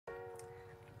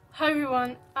Hi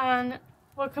everyone and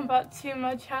welcome back to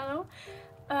my channel.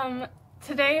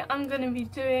 Today I'm going to be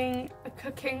doing a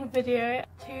cooking video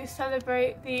to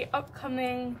celebrate the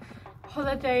upcoming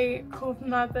holiday called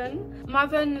Mabon.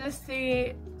 Mabon is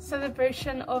the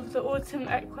celebration of the autumn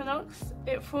equinox.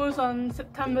 It falls on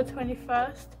September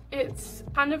 21st. It's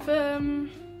kind of a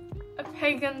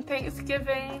pagan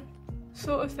Thanksgiving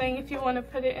sort of thing if you want to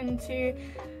put it into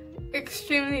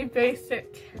extremely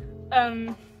basic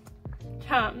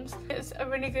terms. It's a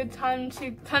really good time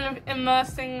to kind of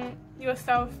immersing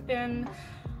yourself in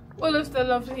all of the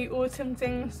lovely autumn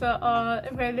things that are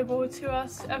available to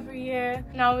us every year.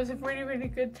 Now is a really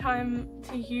good time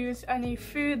to use any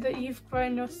food that you've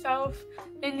grown yourself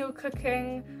in your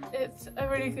cooking. It's a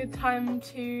really good time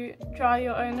to dry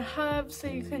your own herbs so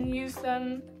you can use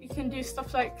them. You can do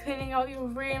stuff like cleaning out your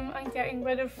room and getting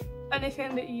rid of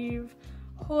anything that you've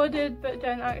hoarded but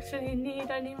don't actually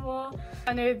need anymore.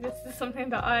 I know this is something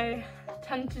that I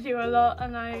tend to do a lot,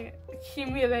 and I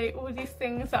accumulate all these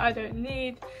things that I don't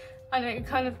need and it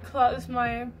kind of clutters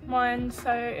my mind,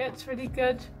 so it's really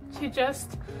good to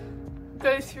just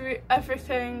go through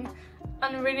everything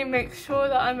and really make sure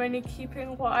that I'm only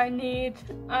keeping what I need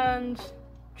and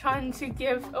trying to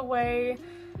give away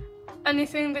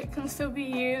anything that can still be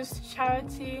used to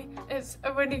charity. It's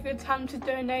a really good time to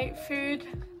donate food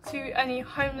to any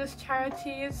homeless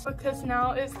charities because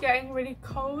now it's getting really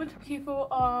cold. People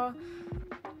are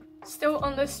still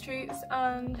on the streets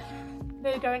and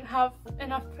they don't have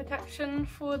enough protection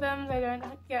for them, they don't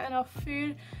get enough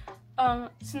food. So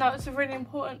now it's a really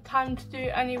important time to do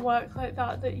any work like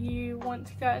that you want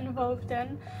to get involved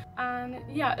in. And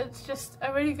yeah, it's just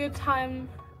a really good time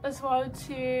as well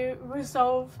to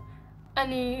resolve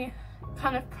any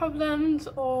kind of problems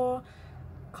or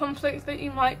conflicts that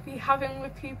you might be having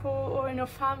with people or in your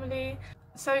family.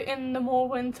 So in the more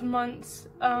winter months,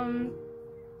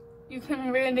 you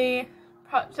can really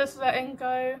practice letting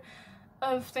go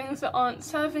of things that aren't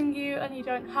serving you, and you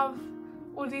don't have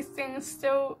all these things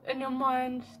still in your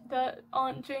mind that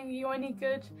aren't doing you any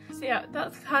good. So yeah,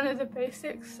 that's kind of the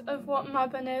basics of what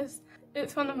Mabon is.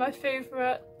 It's one of my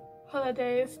favourite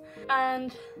holidays,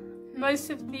 and most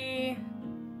of the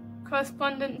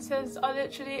correspondences are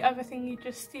literally everything you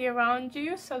just see around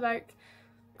you. So like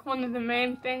one of the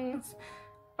main things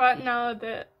right now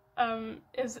that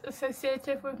is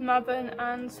associated with Mabon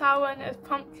and Samhain is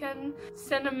pumpkin,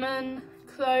 cinnamon,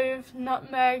 clove,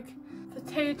 nutmeg,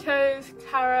 potatoes,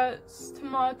 carrots,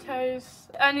 tomatoes,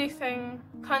 anything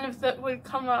kind of that would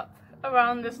come up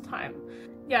around this time.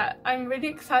 Yeah, I'm really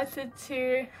excited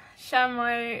to share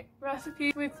my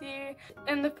recipes with you.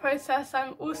 In the process,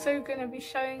 I'm also going to be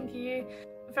showing you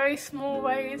very small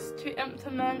ways to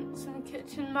implement some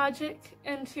kitchen magic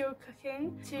into your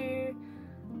cooking to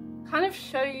kind of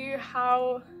show you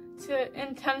how to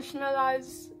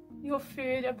intentionalize your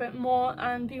food a bit more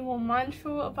and be more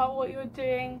mindful about what you're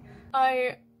doing.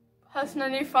 I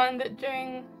personally find that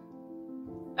doing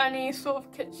any sort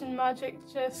of kitchen magic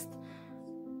just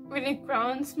really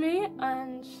grounds me,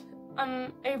 and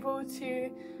I'm able to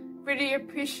really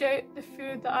appreciate the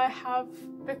food that I have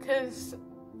because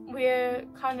we're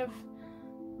kind of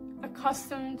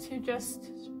accustomed to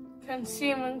just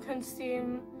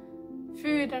consume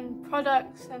food and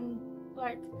products and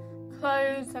like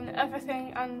clothes and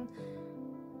everything, and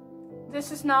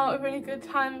this is now a really good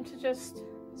time to just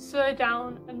slow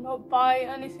down and not buy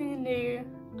anything new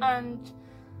and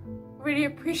really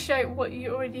appreciate what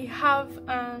you already have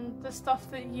and the stuff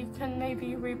that you can maybe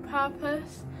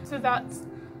repurpose. So that's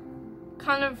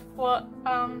kind of what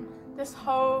this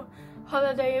whole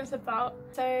holiday is about.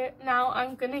 So now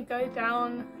I'm gonna go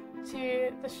down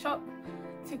to the shop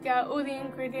to get all the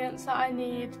ingredients that I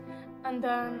need, and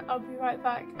then I'll be right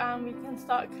back and we can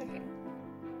start cooking.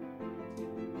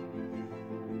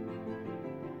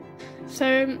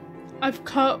 So I've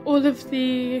cut all of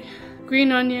the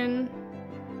green onion,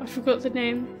 I forgot the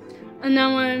name, and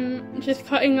now I'm just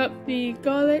cutting up the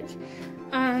garlic,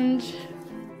 and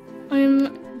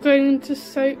I'm going to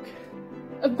soak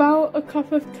about a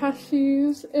cup of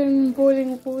cashews in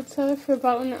boiling water for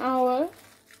about an hour.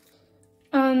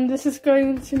 And this is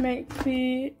going to make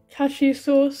the cashew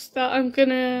sauce that I'm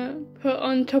gonna put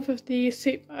on top of the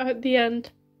soup at the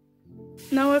end.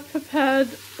 Now I've prepared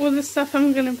all the stuff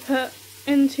I'm gonna put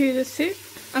into the soup,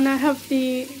 and I have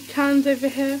the cans over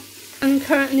here, and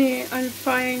currently I'm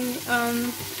frying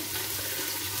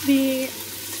the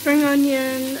spring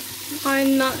onion,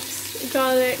 pine nuts,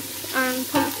 garlic and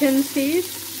pumpkin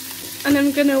seeds, and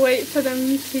I'm gonna wait for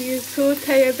them to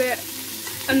saute a bit,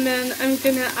 and then I'm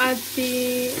gonna add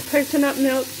the coconut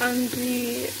milk and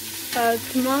the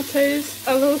tomatoes.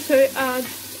 I'll also add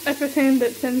everything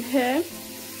that's in here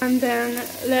and then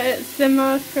let it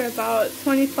simmer for about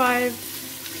 25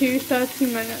 to 30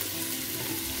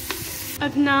 minutes.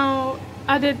 I've now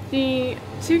added the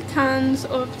 2 cans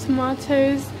of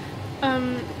tomatoes,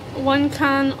 1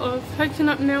 can of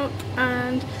coconut milk,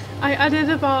 and I added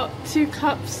about 2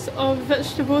 cups of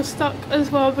vegetable stock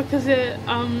as well because it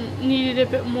needed a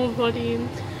bit more volume.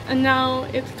 And now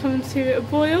it's come to a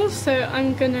boil, so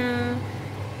I'm gonna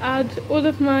add all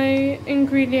of my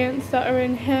ingredients that are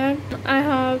in here. I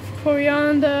have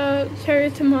coriander, cherry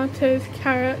tomatoes,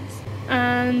 carrots,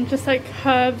 and just like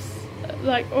herbs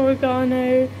like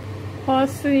oregano,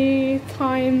 parsley,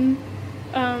 thyme,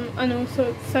 and all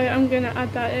sorts. So I'm gonna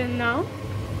add that in now.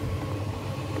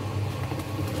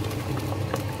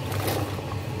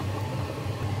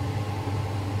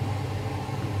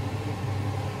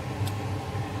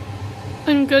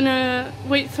 I'm gonna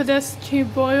wait for this to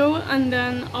boil and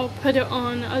then I'll put it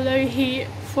on a low heat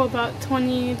for about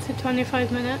 20 to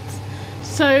 25 minutes.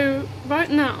 So right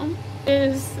now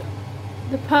is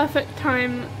the perfect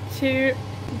time to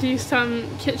do some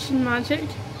kitchen magic.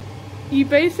 You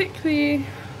basically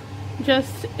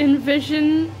just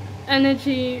envision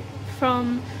energy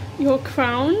from your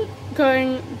crown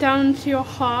going down to your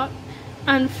heart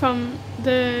and from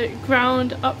the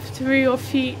ground up through your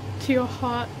feet to your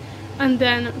heart. And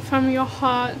then from your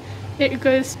heart it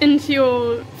goes into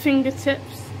your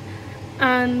fingertips,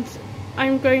 and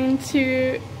I'm going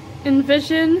to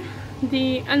envision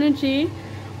the energy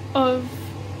of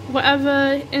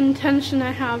whatever intention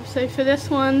I have. So for this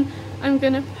one I'm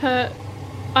going to put,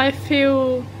 I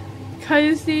feel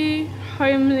cozy,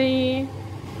 homely,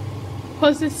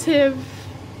 positive,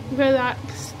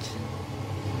 relaxed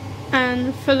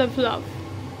and full of love.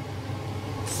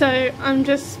 So I'm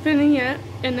just spinning it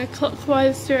in a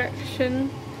clockwise direction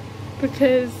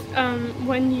because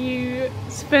when you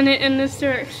spin it in this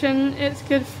direction it's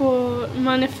good for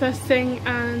manifesting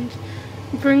and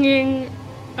bringing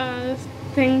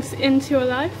things into your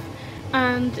life.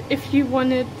 And if you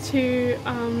wanted to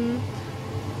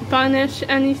banish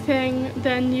anything,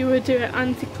 then you would do it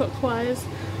anti-clockwise,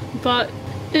 but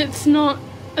it's not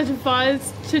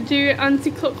advised to do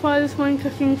anti-clockwise when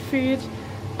cooking food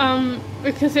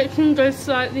because it can go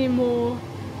slightly more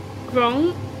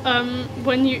wrong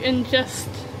when you ingest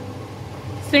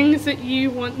things that you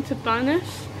want to banish,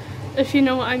 if you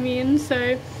know what I mean.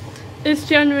 So it's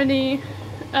generally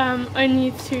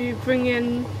only to bring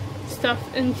in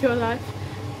stuff into your life.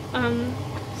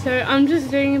 So I'm just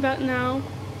doing that now.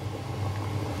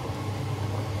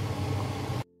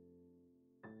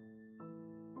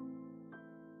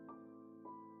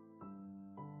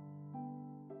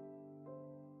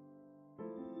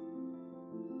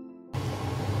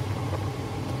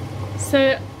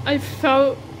 So I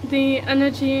felt the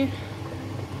energy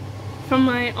from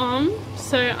my arm,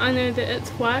 so I know that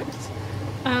it's worked.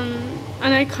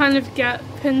 And I kind of get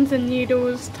pins and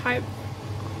needles type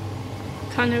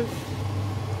kind of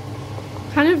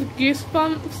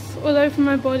goosebumps all over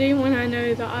my body when I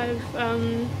know that I've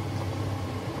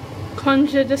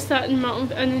conjured a certain amount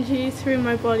of energy through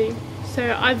my body.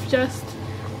 So I've just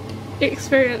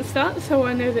experienced that, so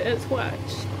I know that it's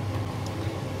worked.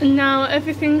 And now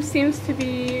everything seems to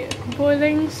be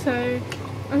boiling, so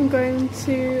I'm going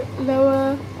to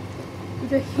lower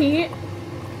the heat.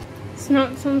 So now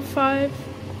it's on 5.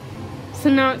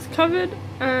 So now it's covered,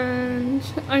 and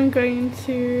I'm going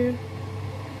to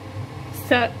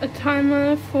set a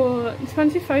timer for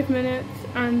 25 minutes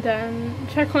and then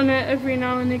check on it every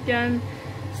now and again,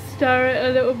 stir it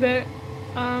a little bit,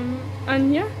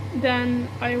 and yeah, then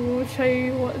I will show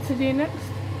you what to do next.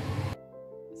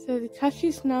 So the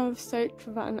cashews now have soaked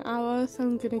for about an hour, so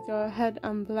I'm going to go ahead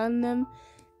and blend them.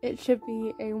 It should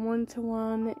be a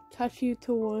 1-to-1 cashew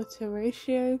to water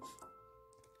ratio,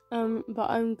 but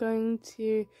I'm going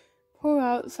to pour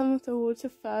out some of the water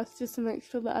first just to make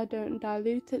sure that I don't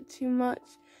dilute it too much,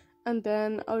 and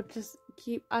then I'll just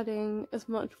keep adding as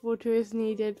much water as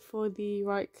needed for the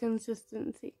right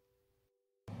consistency.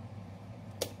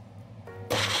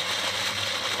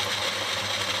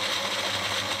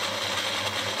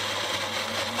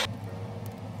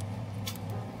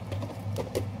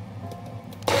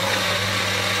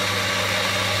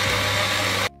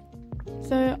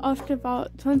 So after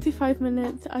about 25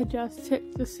 minutes I just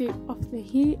took the soup off the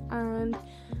heat and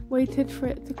waited for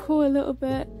it to cool a little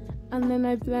bit, and then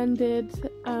I blended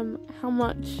how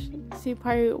much soup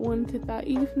I wanted that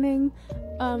evening,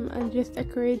 and just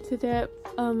decorated it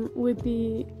with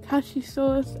the cashew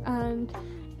sauce, and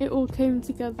it all came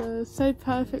together so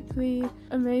perfectly.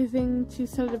 Amazing to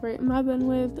celebrate Mabon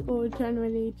with, or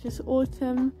generally just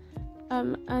autumn.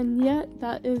 And yeah,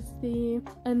 that is the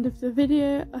end of the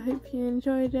video. I hope you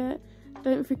enjoyed it.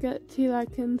 Don't forget to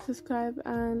like and subscribe,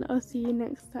 and I'll see you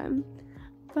next time.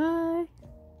 Bye.